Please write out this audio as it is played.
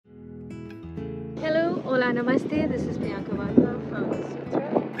Hola, Namaste. This is Priyanka Wadhwa from Sutra.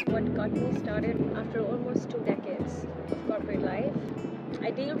 What got me started after almost 2 decades of corporate life.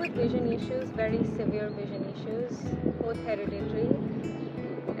 I deal with vision issues, very severe vision issues, both hereditary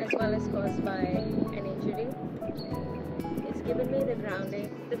as well as caused by an injury. It's given me the grounding,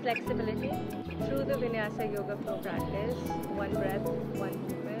 the flexibility through the Vinyasa yoga flow practice, one breath, one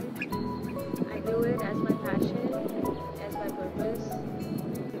movement. I do it as my passion, as my purpose,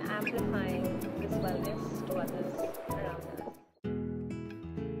 amplifying this wellness to others around us.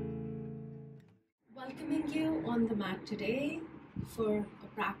 Welcoming you on the mat today for a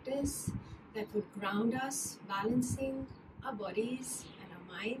practice that would ground us, balancing our bodies and our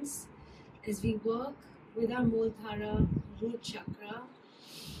minds as we work with our Muladhara root chakra,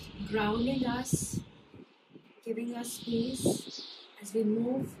 grounding us, giving us peace as we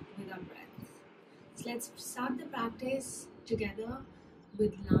move with our breath. So let's start the practice together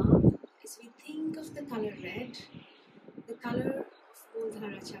with Nam as we think of the color red, the color of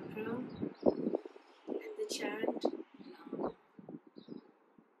Muladhara chakra, and the chant Nam.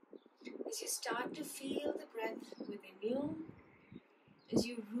 As you start to feel the breath within you, as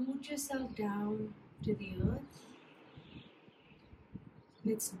you root yourself down to the earth,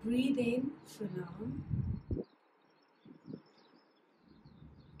 let's breathe in for Nam.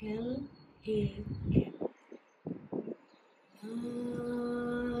 L-A-M.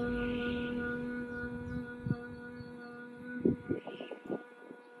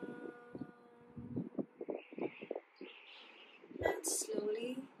 And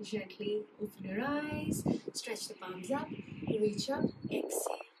slowly, gently open your eyes, stretch the palms up, reach up,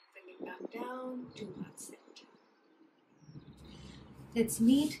 exhale, bring it back down to heart center. Let's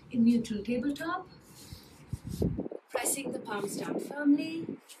meet in neutral tabletop, pressing the palms down firmly,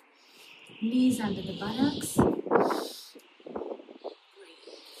 knees under the buttocks. Breathe.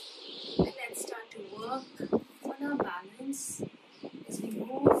 And let's start to work on our balance as we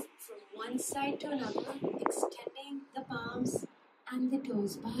move from one side to another, extending the palms and the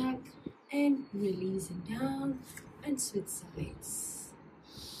toes back and releasing down and switch sides.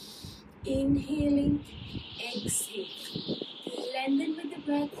 Inhaling, exhale. Lengthen with the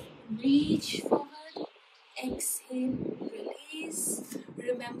breath, reach forward, exhale, release.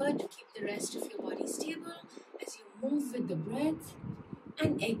 Remember to keep the rest of your body stable as you move with the breath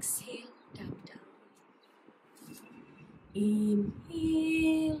and exhale, tap down.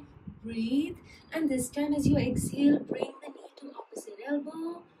 Inhale, breathe, and this time as you exhale, bring the knee to opposite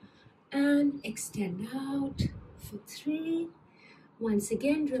elbow and extend out for 3. Once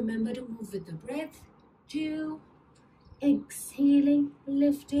again, remember to move with the breath. 2, exhaling,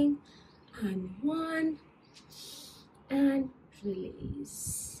 lifting, and 1, and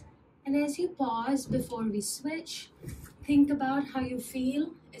release. And as you pause before we switch, think about how you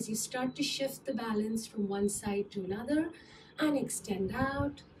feel as you start to shift the balance from one side to another and extend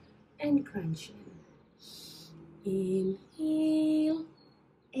out and crunch in. Inhale,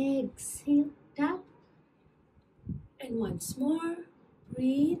 exhale, tap, and once more,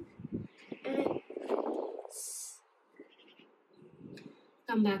 breathe and release.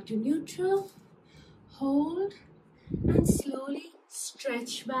 Come back to neutral, hold, and slowly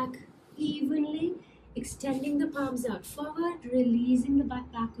stretch back evenly, extending the palms out forward, releasing the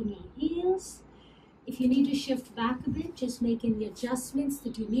butt back on your heels. If you need to shift back a bit, just make any adjustments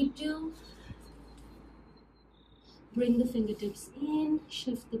that you need to. Bring the fingertips in,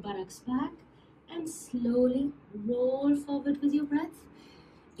 shift the buttocks back, and slowly roll forward with your breath.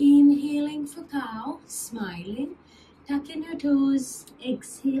 Inhaling for cow, smiling. Tuck in your toes,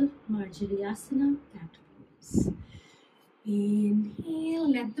 exhale, Marjariyasana, cat pose.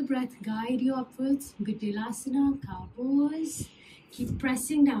 Inhale, let the breath guide you upwards, Vitilasana, cow pose. Keep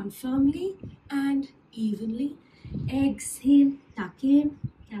pressing down firmly and evenly. Exhale, tuck in,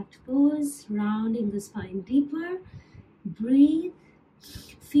 cat pose, rounding the spine deeper. Breathe,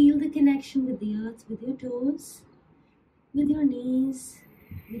 feel the connection with the earth, with your toes, with your knees,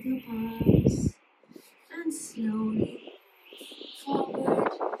 with your palms. And slowly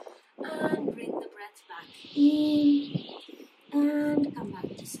forward and bring the breath back in and come back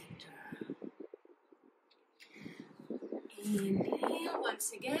to center. Inhale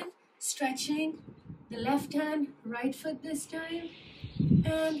once again, stretching the left hand, right foot this time.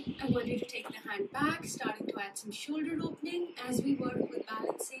 And I want you to take the hand back, starting to add some shoulder opening as we work with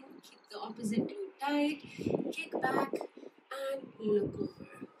balancing. Keep the opposite glute tight, kick back and look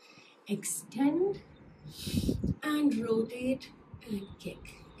over. Extend and rotate and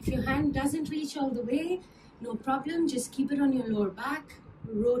kick. If your hand doesn't reach all the way, no problem, just keep it on your lower back.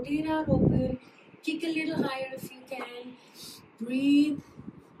 Rotate out open, kick a little higher if you can. Breathe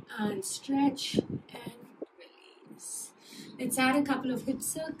and stretch and Let's add a couple of hip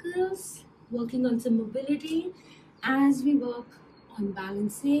circles, working on some mobility as we work on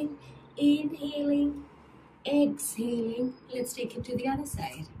balancing, inhaling, exhaling. Let's take it to the other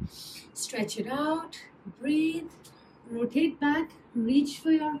side. Stretch it out, breathe, rotate back, reach for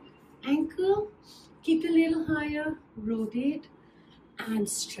your ankle, kick a little higher, rotate and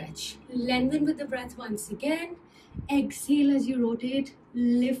stretch. Lengthen with the breath once again. Exhale as you rotate,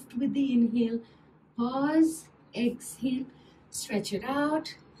 lift with the inhale, pause, exhale, stretch it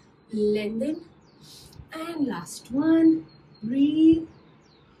out, lengthen, and last one, breathe,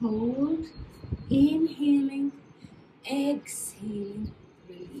 hold, inhaling, exhaling,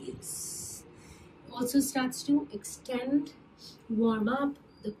 release. Also starts to extend, warm up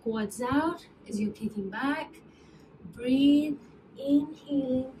the quads out as you're kicking back. Breathe,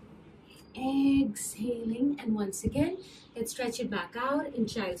 inhaling, exhaling, and once again, let's stretch it back out in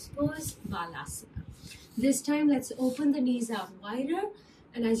child's pose, Balasana. This time, let's open the knees out wider,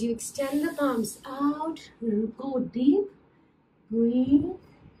 and as you extend the palms out, go deep, breathe.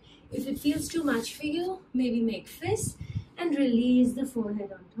 If it feels too much for you, maybe make fists and release the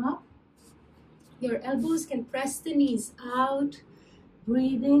forehead on top. Your elbows can press the knees out,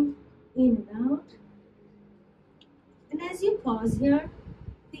 breathing in and out. And as you pause here,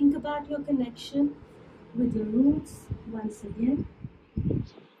 think about your connection with your roots once again.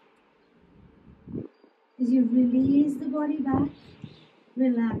 As you release the body back,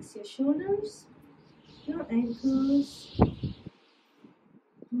 relax your shoulders, your ankles.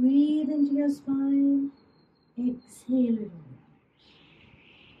 Breathe into your spine. Exhale it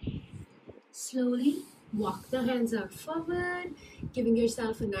out. Slowly walk the hands out forward, giving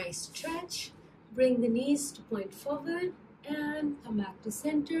yourself a nice stretch. Bring the knees to point forward and come back to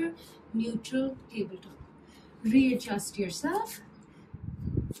center, neutral tabletop. Readjust yourself.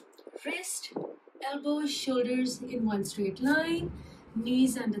 Wrist, elbows, shoulders in one straight line,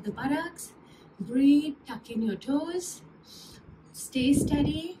 knees under the buttocks. Breathe, tuck in your toes. Stay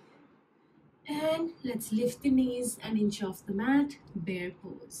steady. And let's lift the knees and inch off the mat, bear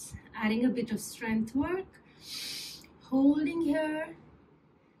pose. Adding a bit of strength work. Holding here.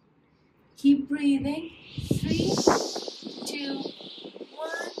 Keep breathing. 3, 2,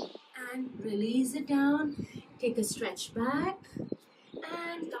 1, and release it down. Take a stretch back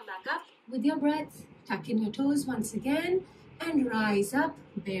and come back up with your breath. Tuck in your toes once again and rise up,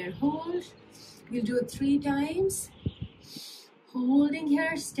 bear hold. We'll do it 3 times. Holding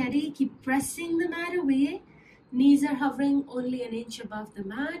here, steady, keep pressing the mat away. Knees are hovering only an inch above the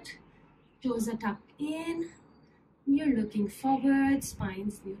mat. Toes are tucked in. You're looking forward,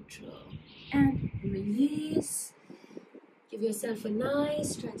 spine's neutral. And release. Give yourself a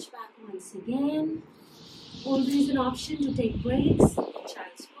nice stretch back once again. Always an option to take breaks.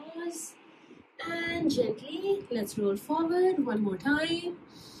 Child's pose. And gently, let's roll forward one more time.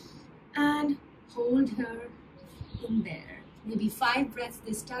 And hold her in there. Maybe 5 breaths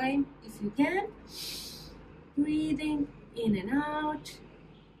this time if you can. Breathing in and out.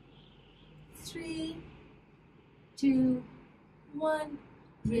 3, 2, 1.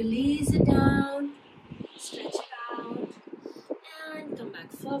 Release it down. Stretch it out. And come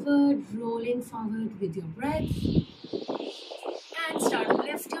back forward. Rolling forward with your breath. And start to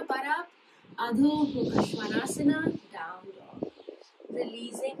lift your butt up. Adho Mukha Svanasana. Down dog.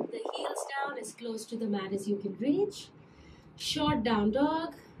 Releasing the heels down as close to the mat as you can reach. Short down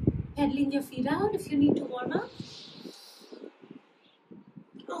dog, pedaling your feet out if you need to warm up.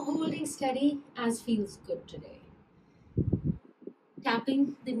 Or holding steady as feels good today.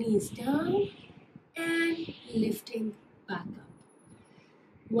 Tapping the knees down and lifting back up.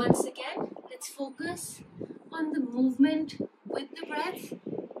 Once again, let's focus on the movement with the breath.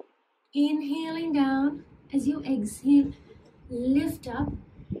 Inhaling down as you exhale, lift up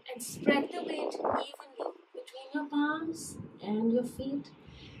and spread the weight evenly between your palms and your feet.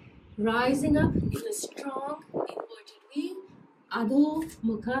 Rising up in a strong inverted V, Adho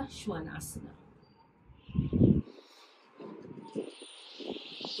Mukha Svanasana.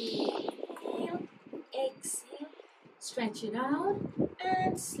 Inhale, exhale, stretch it out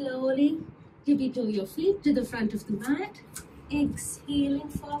and slowly tippy-toe your feet to the front of the mat. Exhaling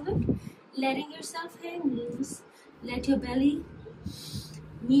forward, letting yourself hang loose. Let your belly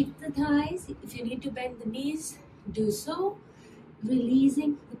meet the thighs. If you need to bend the knees, do so.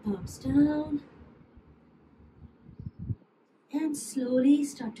 Releasing the palms down. And slowly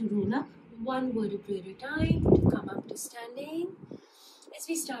start to roll up one vertebrae at a time to come up to standing. As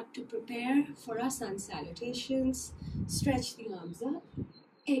we start to prepare for our sun salutations, stretch the arms up.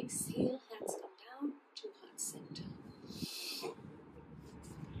 Exhale, hands come down to heart center.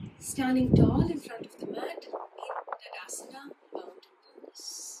 Standing tall in front of the mat in Tadasana,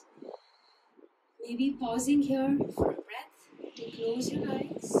 Maybe pausing here for a breath. You close your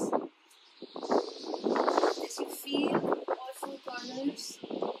eyes. As you feel all four corners,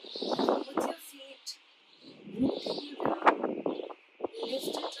 with your feet, rooting you down.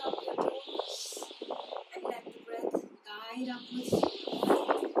 Lift and drop your toes and let the breath guide upwards through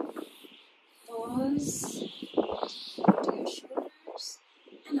your feet. Pause to your shoulders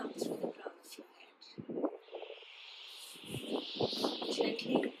and up through the crown of your head.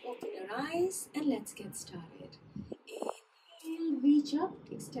 Gently open your eyes and let's get started. Inhale, reach up,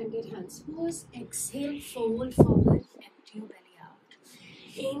 extended hands pose. Exhale, fold forward, empty your belly out.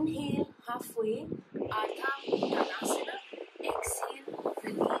 Inhale, halfway, Ardha Uttanasana. Exhale,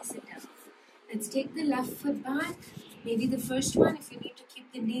 release it down. Let's take the left foot back. Maybe the first one, if you need to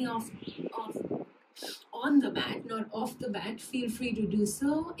keep the knee off on the mat, not off the mat, feel free to do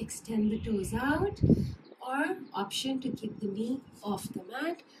so. Extend the toes out. Or option to keep the knee off the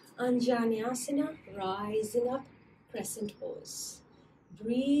mat. Anjaneyasana, rising up, crescent pose.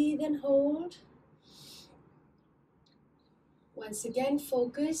 Breathe and hold. Once again,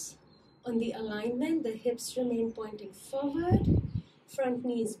 focus on the alignment. The hips remain pointing forward. Front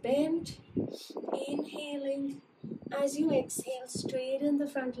knee is bent. Inhaling. As you exhale, straighten the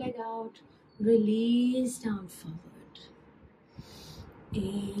front leg out. Release down forward.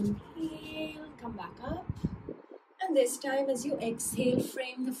 Inhale, come back up. And this time as you exhale,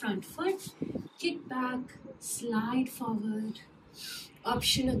 frame the front foot. Kick back, slide forward.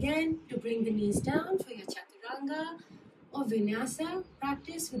 Option again to bring the knees down for your chaturanga or vinyasa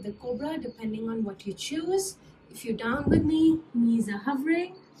practice with the cobra, depending on what you choose. If you're down with me, knees are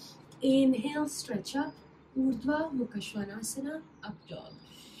hovering. Inhale, stretch up, Urdhva Mukha Svanasana, up dog.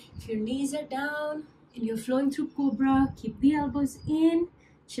 If your knees are down and you're flowing through cobra, keep the elbows in,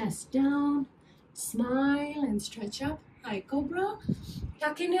 chest down, smile and stretch up, high cobra.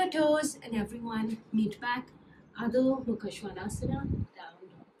 Tuck in your toes and everyone meet back, Adho Mukha Svanasana, down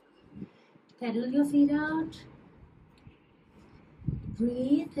dog. Pedal your feet out.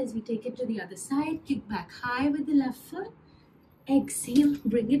 Breathe as we take it to the other side. Kick back high with the left foot. Exhale,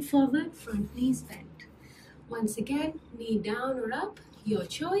 bring it forward, front knees bent. Once again, knee down or up, your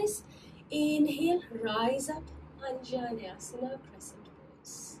choice. Inhale, rise up, Anjaneyasana, crescent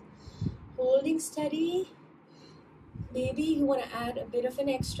pose. Holding steady. Maybe you want to add a bit of an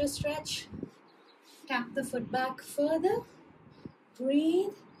extra stretch. Tap the foot back further.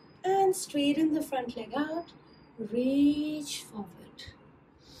 Breathe and straighten the front leg out. Reach forward.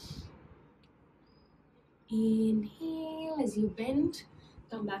 Inhale as you bend,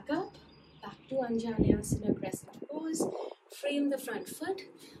 come back up, back to Anjaneyasana, crescent pose. Frame the front foot.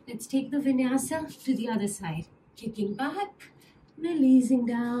 Let's take the vinyasa to the other side. Kicking back, releasing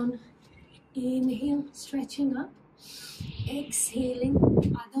down. Inhale, stretching up. Exhaling,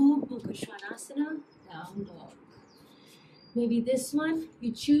 Adho Mukha Svanasana, down dog. Maybe this one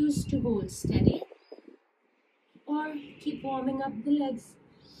you choose to hold steady or keep warming up the legs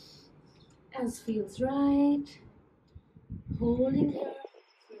as feels right. Holding here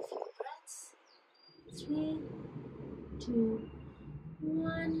for a few breaths. 3, 2,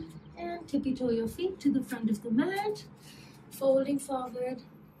 1. And tippy toe your feet to the front of the mat. Folding forward.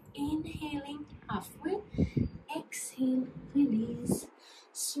 Inhaling halfway. Exhale, release.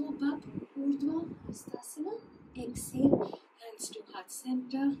 Swoop up, Urdhva Hastasana. Exhale, hands to heart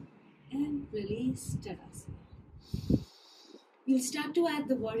center. And release, Tadasana. We'll start to add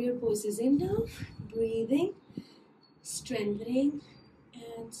the warrior poses in now. Breathing, strengthening,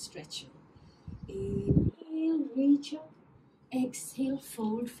 and stretching. Inhale, reach up. Exhale,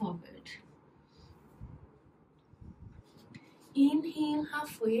 fold forward. Inhale,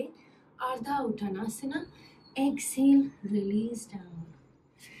 halfway, Ardha Uttanasana. Exhale, release down.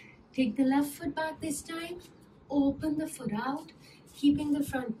 Take the left foot back this time. Open the foot out, keeping the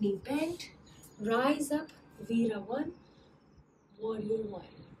front knee bent. Rise up, Vira 1, Warrior 1.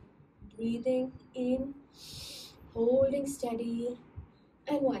 Breathing in, holding steady.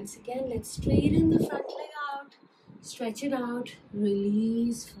 And once again, let's straighten the front leg out. Stretch it out,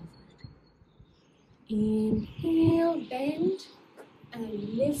 release forward. Inhale, bend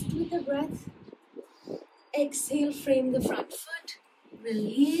and lift with the breath. Exhale, frame the front foot.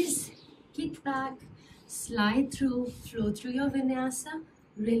 Release, kick back, slide through, flow through your vinyasa.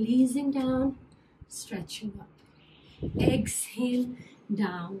 Releasing down, stretching up. Exhale,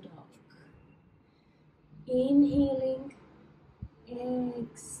 down dog. Inhaling,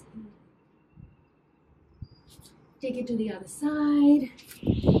 exhale. Take it to the other side.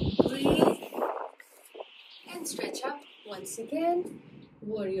 Breathe and stretch up once again.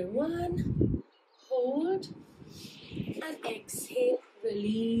 Warrior 1. Hold and exhale.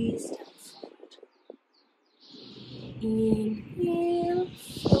 Release down forward. Inhale.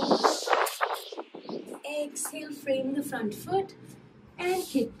 Exhale, frame the front foot and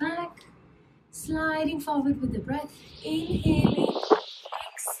kick back. Sliding forward with the breath. Inhaling.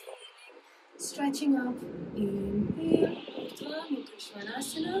 Exhaling. Stretching up. Inhale. Urdhva Mukha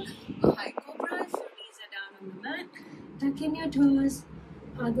Svanasana. A high cobra. If your knees are down on the mat. Tuck in your toes.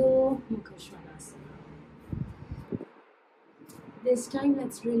 Adho Mukha Svanasana. This time,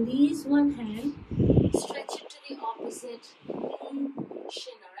 let's release one hand. Stretch it to the opposite knee,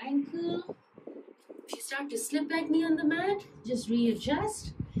 shin or ankle. If you start to slip that knee on the mat, just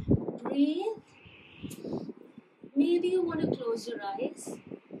readjust. Breathe. Maybe you want to close your eyes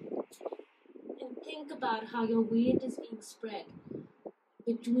and think about how your weight is being spread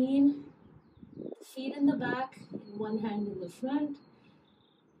between the feet in the back and one hand in the front.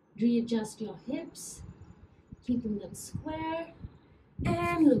 Readjust your hips, keeping them square.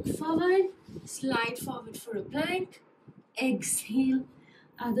 And look forward. Slide forward for a plank. Exhale.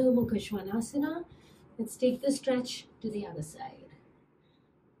 Adho Mukha Svanasana. Let's take the stretch to the other side.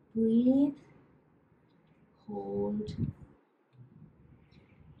 Breathe. Hold.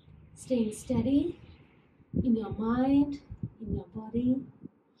 Staying steady in your mind, in your body.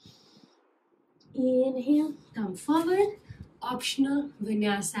 Inhale. Come forward. Optional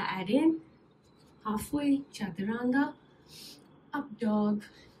Vinyasa add in. Halfway Chaturanga. Up dog.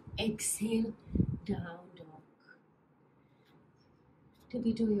 Exhale. Down dog.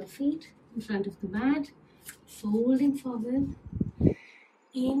 Tippy toe your feet in front of the mat. Folding forward.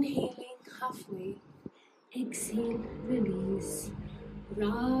 Inhaling halfway. Exhale. Release.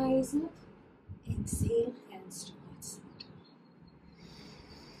 Rise up. Exhale. Hands to heart center.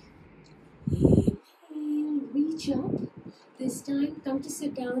 Inhale. Reach up. This time, come to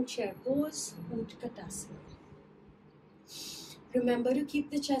sit down. Chair pose. Utkatasana. Remember to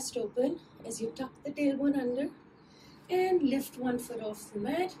keep the chest open as you tuck the tailbone under and lift one foot off the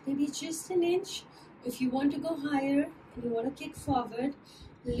mat, maybe just an inch. If you want to go higher and you want to kick forward,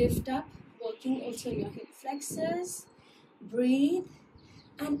 lift up, working also your hip flexors. Breathe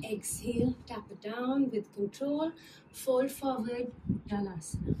and exhale, tap it down with control. Fold forward,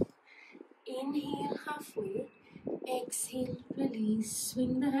 Uttanasana. Inhale halfway, exhale, release.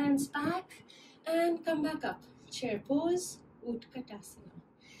 Swing the hands back and come back up. Chair pose. Utkatasana.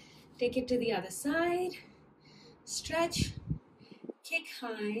 Take it to the other side. Stretch. Kick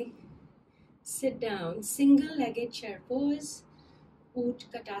high. Sit down. Single-legged chair pose.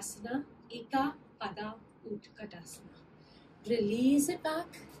 Utkatasana. Eka Pada Utkatasana. Release it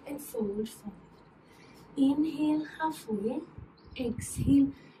back and fold forward. Inhale halfway.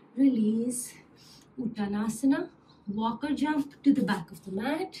 Exhale. Release. Uttanasana. Walk or jump to the back of the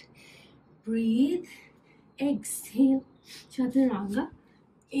mat. Breathe. Exhale. Chaturanga.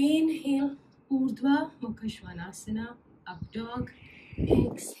 Inhale. Urdhva Mukha Svanasana. Up dog.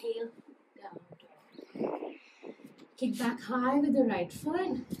 Exhale. Down dog. Kick back high with the right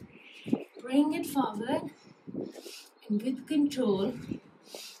foot. Bring it forward. And with control,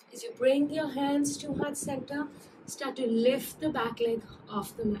 as you bring your hands to heart center, start to lift the back leg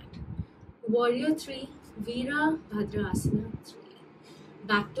off the mat. Warrior 3. Virabhadrasana 3.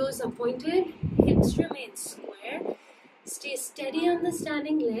 Back toes are pointed. Hips remain square. Stay steady on the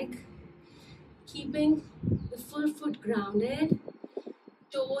standing leg, keeping the full foot grounded,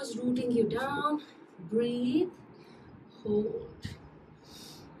 toes rooting you down. Breathe, hold.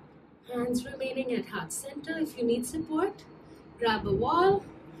 Hands remaining at heart center. If you need support, grab a wall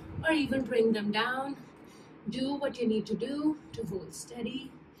or even bring them down. Do what you need to do to hold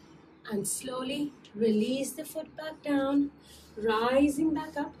steady and slowly release the foot back down, rising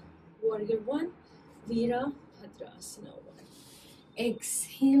back up. Warrior 1, Virabhadrasana 1.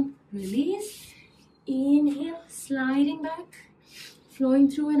 Exhale, release. Inhale, sliding back, flowing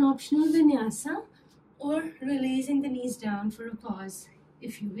through an optional vinyasa or releasing the knees down for a pause.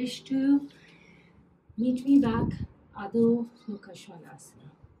 If you wish to, meet me back, Adho Mukha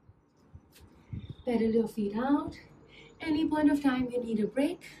Svanasana. Pedal your feet out. Any point of time you need a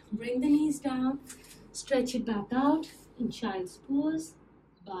break, bring the knees down, stretch it back out in child's pose,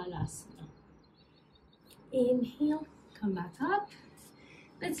 Balasana. Inhale, come back up.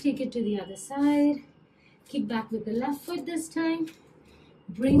 Let's take it to the other side. Kick back with the left foot this time.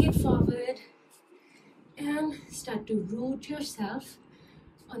 Bring it forward and start to root yourself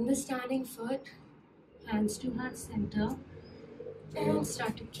on the standing foot, hands to heart center, and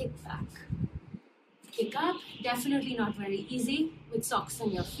start to kick back. Kick up, definitely not very easy with socks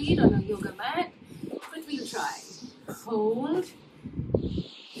on your feet on a yoga mat, but we'll try. Hold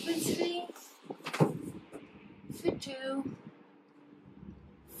for 3, for 2,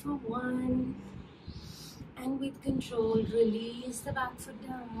 for 1, And with control, release the back foot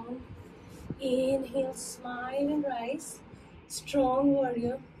down. Inhale, smile and rise. Strong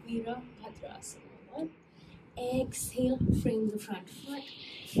warrior, Virabhadrasana. Exhale, frame the front foot.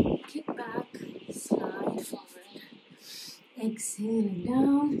 Kick back, slide forward. Exhaling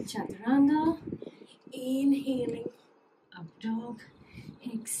down, Chaturanga. Inhaling, up dog.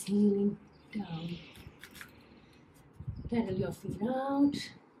 Exhaling, down. Pedal your feet out.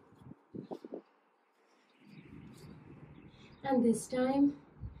 And this time,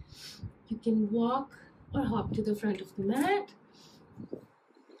 you can walk or hop to the front of the mat.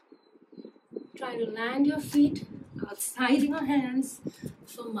 Try to land your feet outside your hands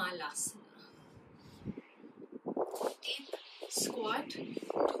for Malasana. Deep squat to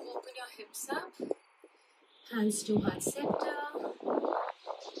open your hips up. Hands to heart center.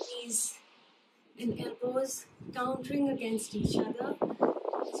 Knees and elbows countering against each other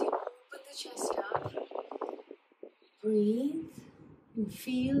as you open the chest up. Breathe and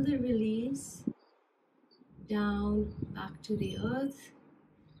feel the release down back to the earth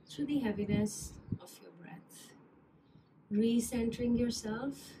through the heaviness of your breath. Recentering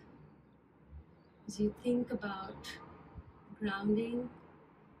yourself as you think about grounding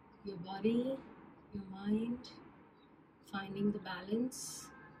your body, your mind, finding the balance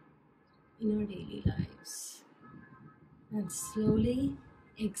in our daily lives. And slowly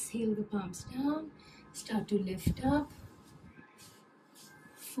exhale the palms down, start to lift up,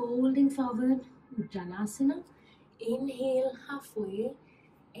 folding forward, Uttanasana. Inhale halfway,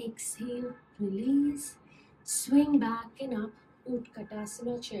 exhale, release, swing back and up,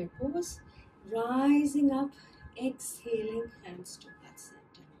 Utkatasana, chair pose, rising up, exhaling, hands to heart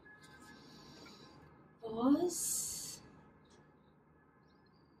center. Pause.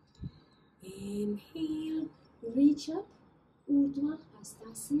 Inhale, reach up, Urdhva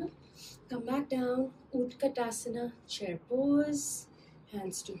Hastasana. Come back down, Utkatasana, chair pose,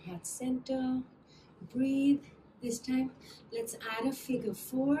 hands to heart center. Breathe. This time, let's add a figure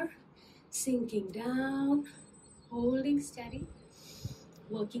 4, sinking down, holding steady,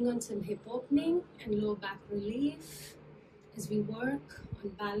 working on some hip opening and low back relief as we work on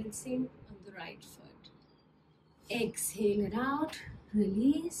balancing on the right foot. Exhale it out,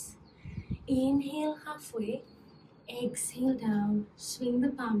 release. Inhale halfway, exhale down, swing the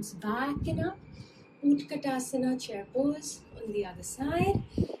palms back and up, Utkatasana, chair pose on the other side,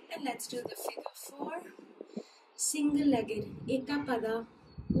 and let's do the figure 4. Single-legged Ekapada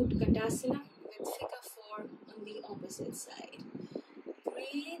Utkatasana with figure 4 on the opposite side.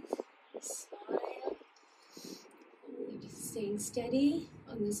 Breathe, smile, staying steady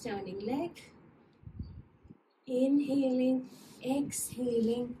on the standing leg. Inhaling,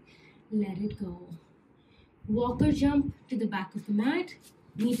 exhaling, let it go. Walker jump to the back of the mat.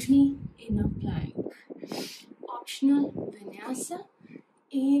 Meet me in a plank. Optional Vinyasa.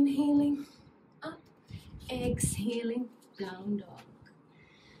 Inhaling up, exhaling down dog.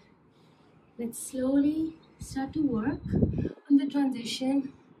 Let's slowly start to work on the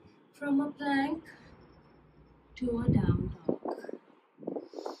transition from a plank to a down dog.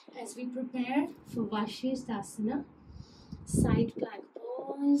 As we prepare for Vashisthasana, side plank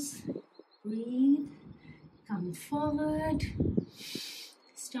pose, breathe, come forward,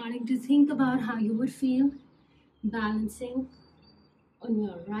 starting to think about how you would feel balancing on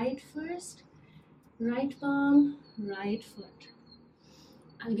your right first, right palm, right foot.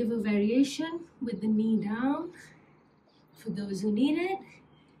 I'll give a variation with the knee down for those who need it.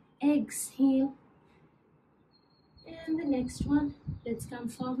 Exhale. And the next one, let's come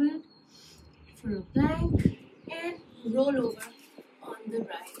forward for a plank and roll over on the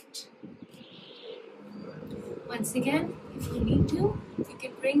right. Once again, if you need to, you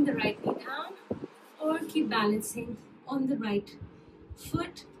can bring the right knee down or keep balancing on the right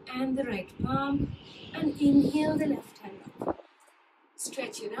foot and the right palm, and inhale the left hand up.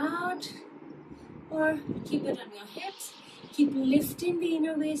 Stretch it out or keep it on your hips. Keep lifting the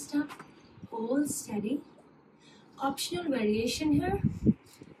inner waist up. Hold steady. Optional variation here.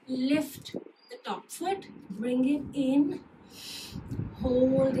 Lift the top foot, bring it in,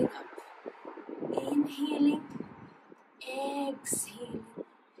 holding up. Inhaling, exhaling,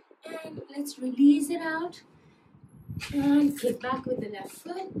 and let's release it out. And kick back with the left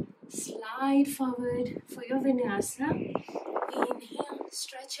foot. Slide forward for your Vinyasa. Inhale,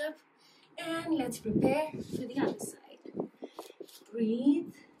 stretch up, and let's prepare for the other side.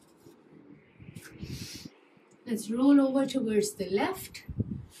 Breathe. Let's roll over towards the left.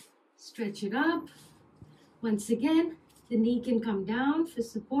 Stretch it up. Once again, the knee can come down for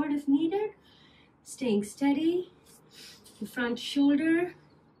support if needed. Staying steady. The front shoulder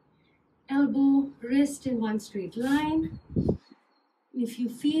elbow, wrist in one straight line. If you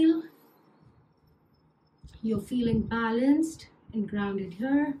feel you're feeling balanced and grounded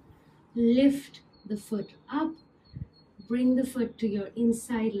here, lift the foot up, bring the foot to your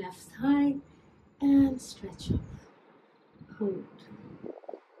inside left thigh and stretch up. Hold.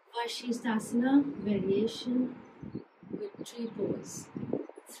 Vashisthasana variation with tree pose.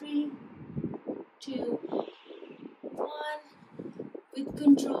 3, 2, 1. With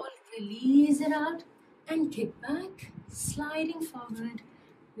control, release it out and kick back, sliding forward,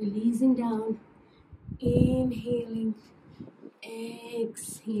 releasing down, inhaling,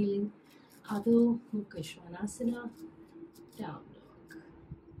 exhaling. Adho Mukha Svanasana, down dog.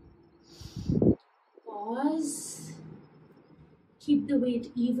 Pause. Keep the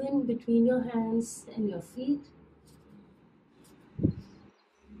weight even between your hands and your feet.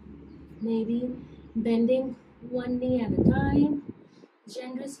 Maybe bending one knee at a time,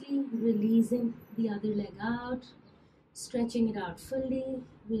 generously releasing the other leg out, stretching it out fully,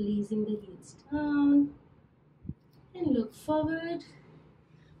 releasing the heels down, and look forward.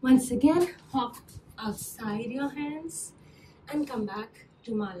 Once again, hop outside your hands and come back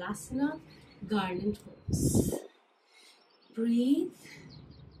to Malasana, garland pose. Breathe.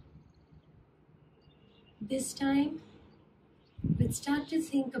 This time, let's start to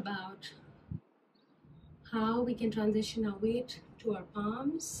think about how we can transition our weight to our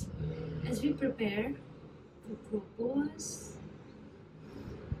palms as we prepare for crow pose.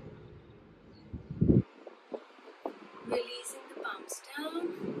 Releasing the palms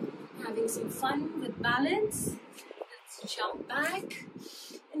down, having some fun with balance. Let's jump back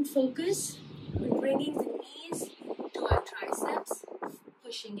and focus on bringing the knees to our triceps,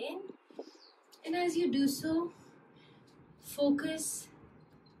 pushing in. And as you do so, focus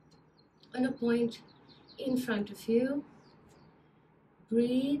on a point in front of you.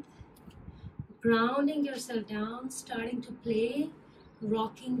 Breathe, grounding yourself down, starting to play,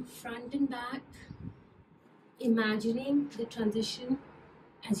 rocking front and back, imagining the transition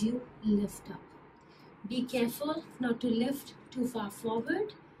as you lift up. Be careful not to lift too far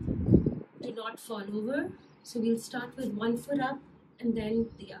forward. Do not fall over. So we'll start with one foot up and then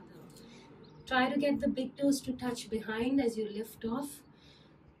the other. Try to get the big toes to touch behind as you lift off.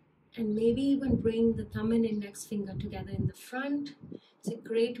 And maybe even bring the thumb and index finger together in the front. It's a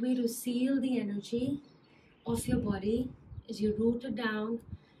great way to seal the energy of your body as you root it down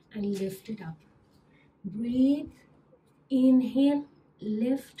and lift it up. Breathe, inhale,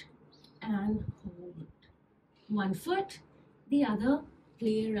 lift and hold. One foot, the other,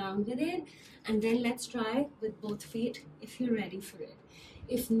 play around with it, and then let's try with both feet if you're ready for it.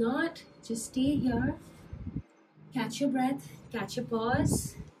 If not, just stay here, catch your breath, catch a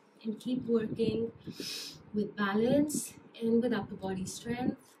pause, and keep working with balance and with upper body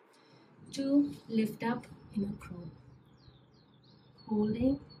strength to lift up in a crow.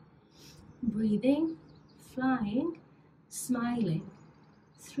 Holding, breathing, flying, smiling.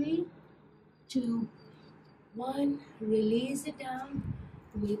 3, 2, 1. Release it down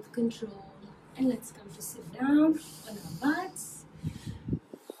with control. And let's come to sit down on our butts.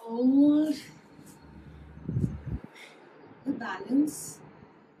 Hold the balance,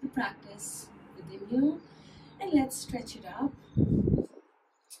 the practice within you. And let's stretch it up.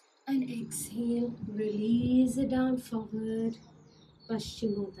 And exhale, release it down forward.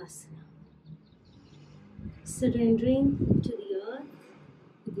 Paschimottanasana. Surrendering to the earth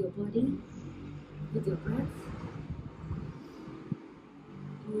with your body, with your breath.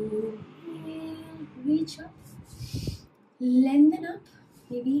 Inhale, reach up, lengthen up,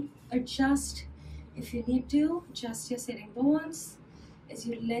 maybe adjust if you need to, adjust your sitting bones. As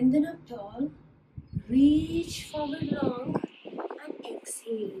you lengthen up tall, reach forward long and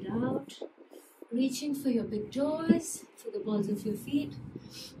exhale it out. Reaching for your big toes, for the balls of your feet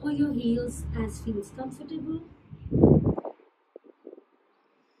or your heels as feels comfortable.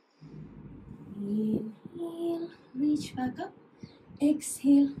 Inhale, reach back up.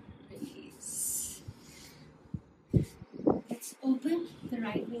 Exhale, release. Let's open the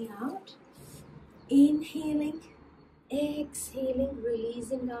right knee out. Inhaling, exhaling,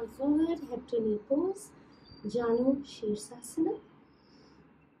 releasing down forward, head to knee pose. Janu Shirsasana.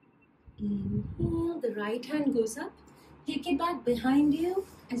 Inhale, the right hand goes up. Take it back behind you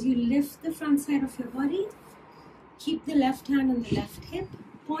as you lift the front side of your body. Keep the left hand on the left hip.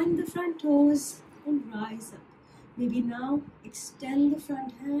 Point the front toes and rise up. Maybe now extend the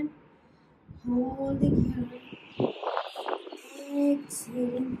front hand. Holding here.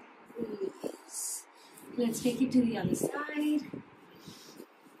 Exhaling, release. Let's take it to the other side.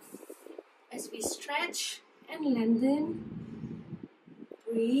 As we stretch and lengthen,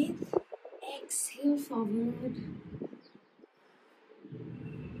 breathe. exhale forward.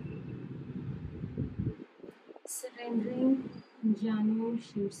 Surrendering Janu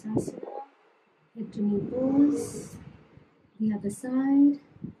Shirsasana. Head to knee pose. The other side.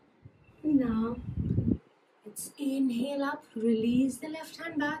 And now let's inhale up, release the left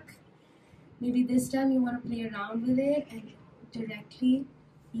hand back. Maybe this time you want to play around with it and directly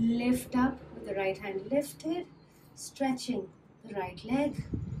lift up with the right hand lifted, stretching the right leg,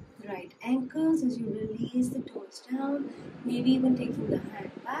 the right ankles as you release the toes down, maybe even taking the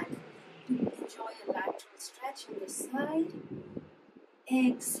hand back to enjoy a lateral stretch on the side.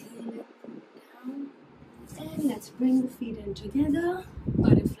 Exhale down, and let's bring the feet in together,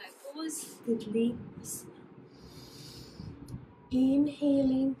 butterfly pose, Titli.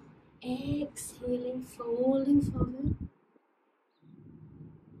 Inhaling, exhaling, folding forward.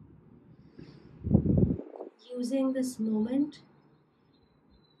 Using this moment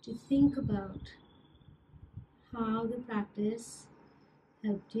to think about how the practice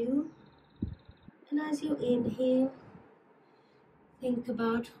helped you. And as you inhale, think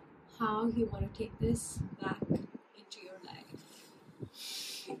about how you want to take this back into your life.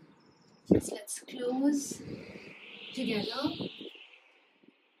 So let's close together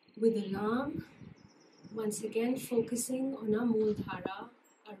with the Nam. Once again, focusing on our Muladhara,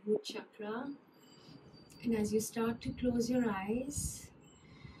 our root chakra. And as you start to close your eyes,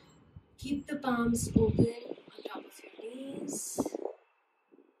 keep the palms open on top of your knees.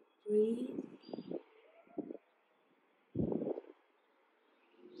 Breathe.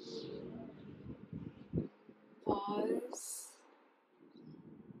 Pause.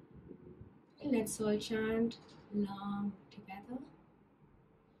 And let's all chant Nam together.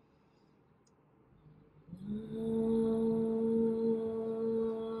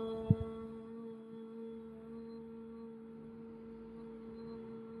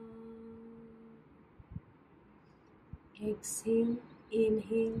 Exhale,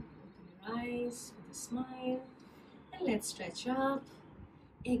 inhale, open your eyes with a smile, and let's stretch up.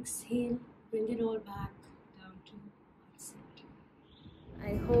 Exhale, bring it all back down to heart center.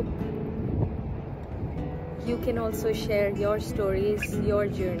 I hope you can also share your stories, your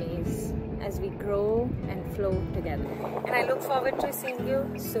journeys as we grow and flow together. And I look forward to seeing you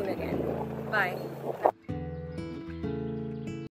soon again. Bye.